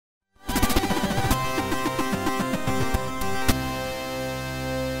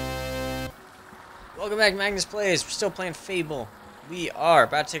Welcome back, MagnusPlays. We're still playing Fable. We are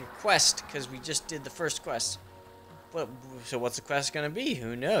about to take a quest because we just did the first quest. So what's the quest gonna be?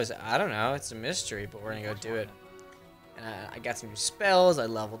 Who knows? I don't know. It's a mystery, but we're gonna go do it. And I got some new spells. I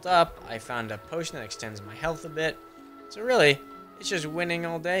leveled up. I found a potion that extends my health a bit. So really, it's just winning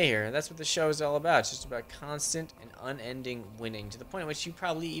all day here. That's what the show is all about. It's just about constant and unending winning to the point at which you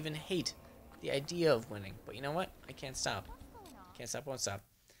probably even hate the idea of winning. But you know what? I can't stop. Can't stop. Won't stop.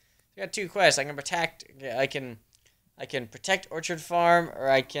 I got two quests. I can protect. I can protect Orchard Farm, or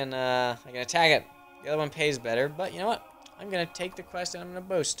I can attack it. The other one pays better, but you know what? I'm gonna take the quest and I'm gonna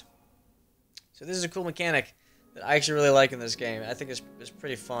boast. So this is a cool mechanic that I actually really like in this game. I think it's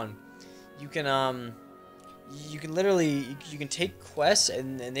pretty fun. You can literally take quests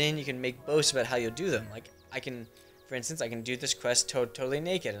and then you can make boasts about how you'll do them. Like for instance, I can do this quest totally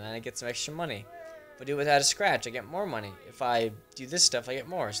naked and then I get some extra money. If I do it without a scratch, I get more money. If I do this stuff, I get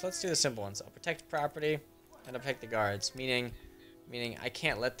more. So let's do the simple ones. I'll protect property, and I'll protect the guards. Meaning I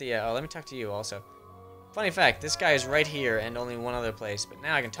can't let the... oh, let me talk to you also. Funny fact, this guy is right here and only one other place. But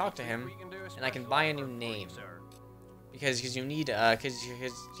now I can talk to him, and I can buy a new name. Because you need... because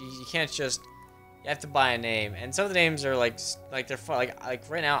you can't just... You have to buy a name. And some of the names are like they're fun. Like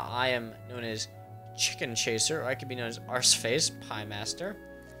right now, I am known as Chicken Chaser, or I could be known as Arseface, Pie Master.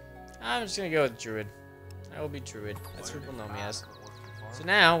 I'm just gonna go with Druid. I will be Druid. That's what people know me as. So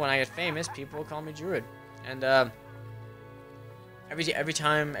now, when I get famous, people will call me Druid. And every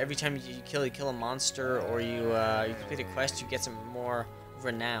time you kill a monster or you complete a quest, you get some more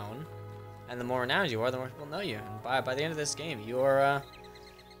renown. And the more renowned you are, the more people know you. And by the end of this game, you are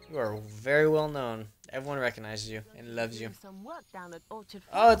very well known. Everyone recognizes you and loves you.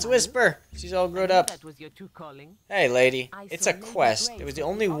 Oh, it's Whisper. She's all grown up. Hey, lady. It's a quest. It was the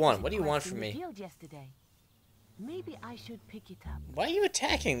only one. What do you want from me? Maybe I should pick it up. Why are you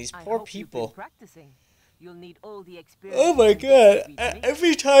attacking these poor people? You'll need all the experience. Oh my god.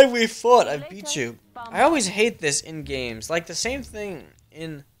 Every time we fought, I beat you. I always hate this in games. Like the same thing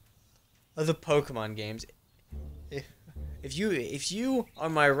in other Pokemon games. If you are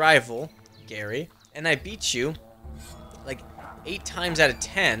my rival, Gary, and I beat you like 8 times out of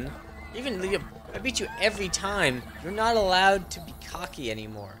 10, I beat you every time, you're not allowed to be cocky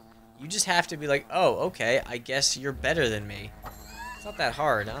anymore. You just have to be like, oh, okay, I guess you're better than me. It's not that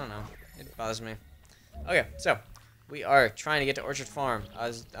hard. I don't know. It bothers me. Okay, so we are trying to get to Orchard Farm. I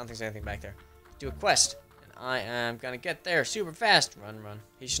don't think there's anything back there. Do a quest, and I am gonna get there super fast. Run.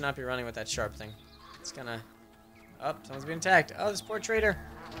 He should not be running with that sharp thing. It's gonna... Oh, someone's being attacked. Oh, this poor trader.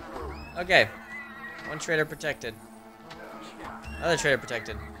 Okay. One trader protected. Another trader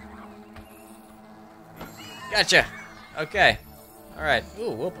protected. Gotcha. Okay. Alright.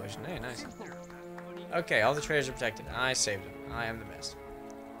 Ooh, will potion. Hey, nice. Okay, all the traders are protected. I saved him. I am the best.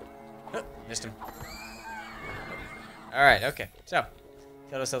 Oh, missed him. Alright, okay. So,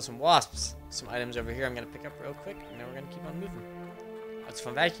 got ourselves some wasps. Some items over here I'm going to pick up real quick, and then we're going to keep on moving. That's a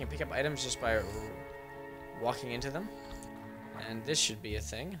fun fact. You can pick up items just by walking into them. And this should be a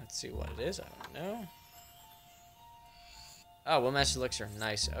thing. Let's see what it is. I don't know. Oh, Willmaster's Elixir.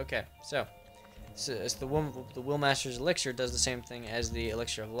 Nice. Okay, so it's the Willmaster's Elixir does the same thing as the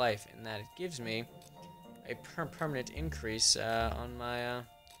Elixir of Life, in that it gives me a permanent increase on my on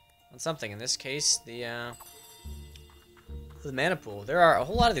something. In this case, the mana pool. There are a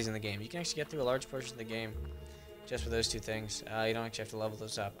whole lot of these in the game. You can actually get through a large portion of the game just with those two things. You don't actually have to level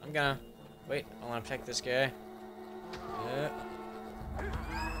those up. I'm gonna wait. I want to protect this guy.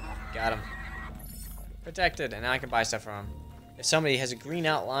 Got him. Protected, and now I can buy stuff from him. If somebody has a green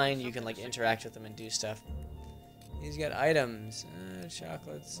outline, you can like interact with them and do stuff. He's got items,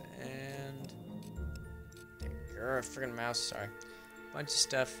 chocolates, and friggin' mouse. Sorry, bunch of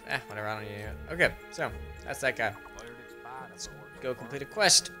stuff. Whatever. I don't need it. Okay, so that's that guy. Let's go complete a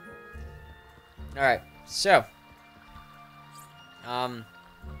quest. All right, so I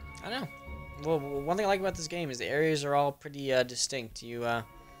don't know. Well, one thing I like about this game is the areas are all pretty distinct. You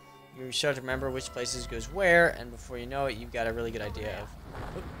start to remember which places goes where, and before you know it, you've got a really good idea of...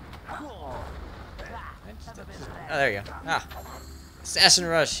 Oh, there you go. Assassin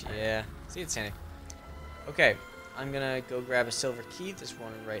Rush. Yeah. See, it's handy. Okay, I'm gonna go grab a silver key. This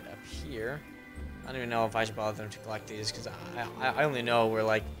one right up here. I don't even know if I should bother them to collect these, because I only know where,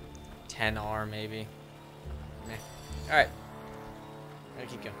 like, 10 are, maybe. Alright. Gotta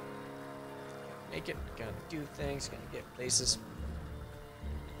keep going. Make it. Gonna do things. Gonna get places.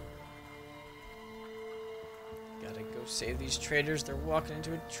 Gotta go save these traders. They're walking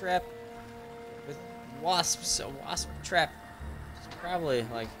into a trap with wasps. A wasp trap. It's probably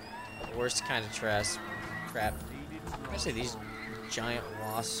like the worst kind of trap. Especially these giant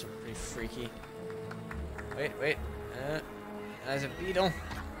wasps are pretty freaky. Wait, wait. There's a beetle.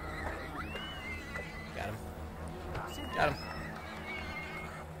 Got him. Got him.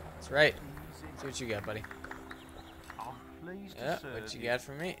 That's right. See what you got, buddy. What you got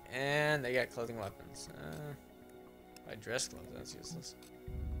for me? And they got clothing weapons. I dress gloves, that's useless.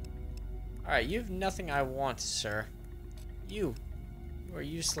 Alright, you have nothing I want, sir. You are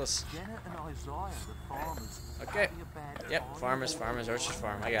useless. Okay. Yep, farmers, orchard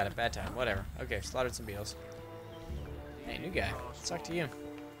farm. I got it. Bad time. Whatever. Okay, slaughtered some beetles. Hey, new guy. Let's talk to you.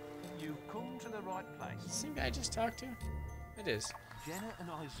 You come to the right place. Is this the same guy I just talked to? It is. Janet and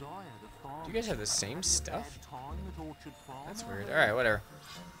Isaiah, the farmers. Do you guys have the same stuff? Time at Orchard Farm. That's weird. Alright, whatever.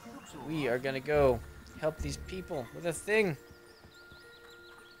 We are gonna go help these people with a thing.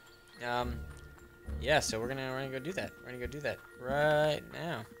 Yeah, so we're gonna go do that. We're gonna go do that right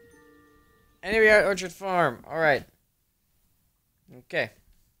now. And here we are at Orchard Farm. Alright. Okay.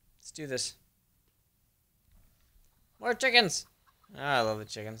 Let's do this. More chickens! Ah, I love the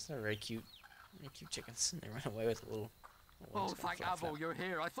chickens. They're very cute. Very cute chickens. They run away with a little... Oh, thank Avo, you're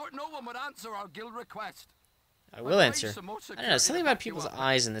here. I thought no one would answer our guild request. I will answer. I don't know, something about people's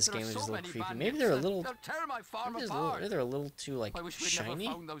eyes in this game is just a little creepy. Maybe they're a little... Maybe they're a little too, like, shiny?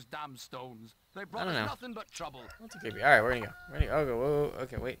 Never found those damn stones. They I brought don't us know. nothing but trouble. Not too creepy. Alright, we're gonna go. We're gonna go. Oh, go. Whoa, whoa.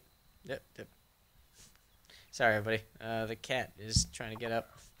 Okay, wait. Yep. Sorry, everybody. The cat is trying to get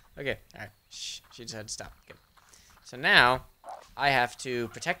up. Okay, alright. Shh. She just had to stop. Okay. So now, I have to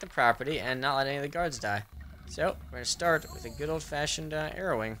protect the property and not let any of the guards die. So, we're going to start with a good old-fashioned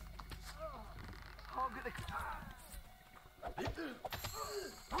arrowing.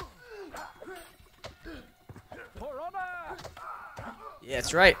 Yeah,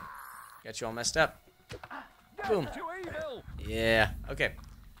 that's right. Got you all messed up. Boom. Yeah, okay.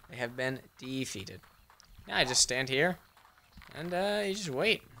 They have been defeated. Now I just stand here, and you just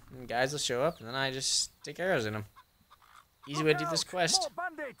wait. And guys will show up, and then I just stick arrows in them. Easy way to do this quest.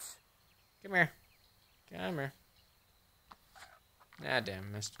 Come here. Come here. Ah,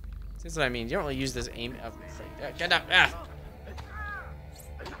 damn, missed. That's what I mean. You don't really use this aim. Get up! Ah!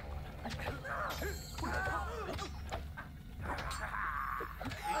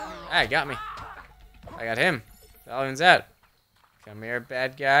 Ah, got me. I got him. That one's out. Come here,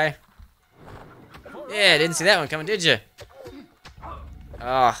 bad guy. Yeah, didn't see that one coming, did you?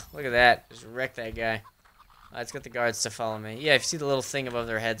 Oh, look at that. Just wrecked that guy. Let's get the guards to follow me. Yeah, if you see the little thing above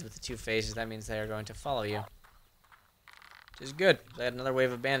their heads with the two faces, that means they are going to follow you. Which is good. I had another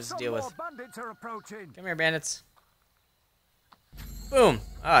wave of bandits to deal with. Come here, bandits. Boom!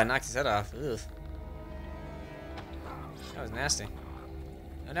 Oh, I knocked his head off. Ugh. That was nasty.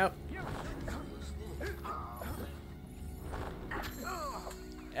 Oh, no.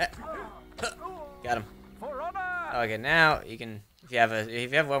 Yeah. Got him. Okay, now you can...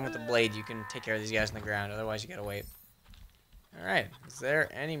 If you have one with the blade, you can take care of these guys on the ground. Otherwise, you gotta wait. All right. Is there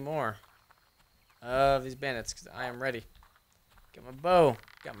any more of these bandits? Because I am ready. Got my bow.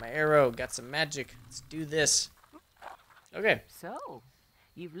 Got my arrow. Got some magic. Let's do this. Okay. So,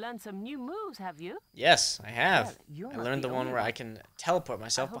 you've learned some new moves, have you? Yes, I have. Well, I learned the one where I can teleport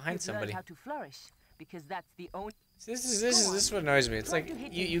myself behind somebody. How to flourish, because that's the only. This is what annoys me. It's like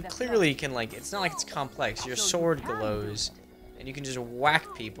you clearly can, like, it's not like it's complex. Your sword glows. And you can just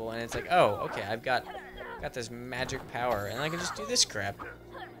whack people, and it's like, oh, okay, I've got this magic power, and I can just do this crap.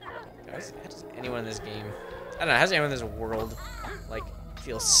 Guys, how does anyone in this game, I don't know, how does anyone in this world, like,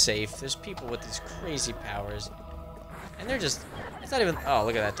 feel safe? There's people with these crazy powers, and they're just, it's not even, oh,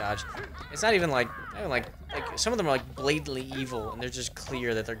 look at that dodge. It's not even like some of them are like blatantly evil, and they're just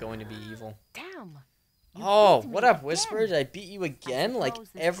clear that they're going to be evil. Damn. Oh, what up, Whisper? Did I beat you again? Like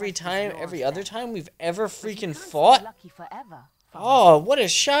every other time we've ever freaking fought? Oh, what a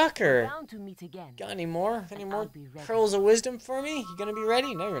shocker! Got any more? Any more pearls of wisdom for me? You gonna be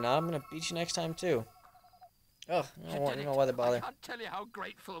ready? No, you're not. I'm gonna beat you next time too. Oh, I don't know why they bother. I can't tell you how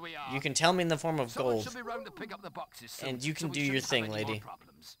grateful we are. You can tell me in the form of gold. Someone should be round to pick up the boxes soon, And you can so do we your shouldn't thing, have any more lady.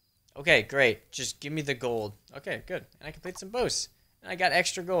 problems. Okay, great. Just give me the gold. Okay, good. And I can complete some boasts. And I got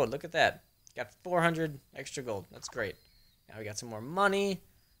extra gold. Look at that. Got 400 extra gold. That's great. Now we got some more money.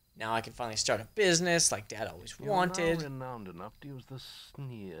 Now I can finally start a business like Dad always wanted. You're now renowned enough to use the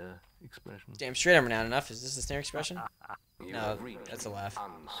sneer expression. Damn straight I'm renowned enough. Is this the snare expression? No, that's a laugh. I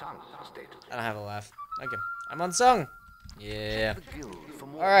don't have a laugh. Okay. I'm unsung. Yeah.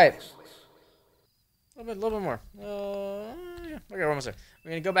 Alright. A little bit more. Yeah. Okay, we're almost there.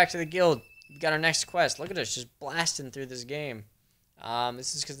 We're gonna go back to the guild. We've got our next quest. Look at us just blasting through this game.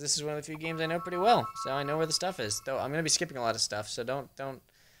 This is because this is one of the few games I know pretty well, so I know where the stuff is. Though I'm gonna be skipping a lot of stuff, so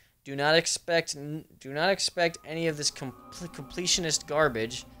do not expect any of this completionist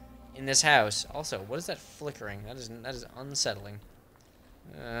garbage. in this house. Also, what is that flickering? That is unsettling.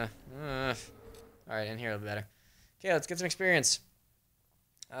 Alright, in here a little better. Okay, let's get some experience.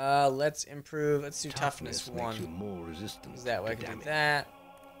 Let's improve. Let's do toughness 1. More resistant Use that way. I can do that.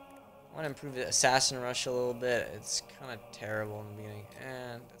 I want to improve the assassin rush a little bit. It's kind of terrible in the beginning,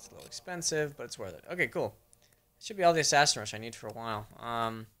 and it's a little expensive, but it's worth it. Okay, cool. Should be all the assassin rush I need for a while.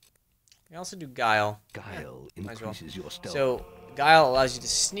 We also do guile. Guile increases your stealth. So guile allows you to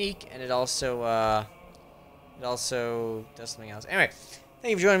sneak, and it also does something else. Anyway,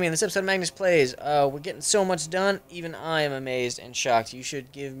 thank you for joining me in this episode of Magnus Plays. We're getting so much done. Even I am amazed and shocked. You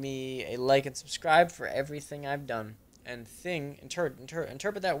should give me a like and subscribe for everything I've done. And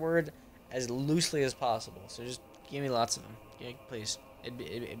interpret that word as loosely as possible. So just give me lots of them. Yeah, please.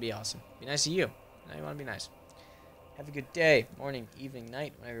 It'd be awesome. Be nice to you. Now you want to be nice. Have a good day, morning, evening,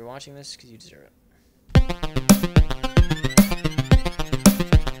 night, whenever you're watching this, because you deserve it.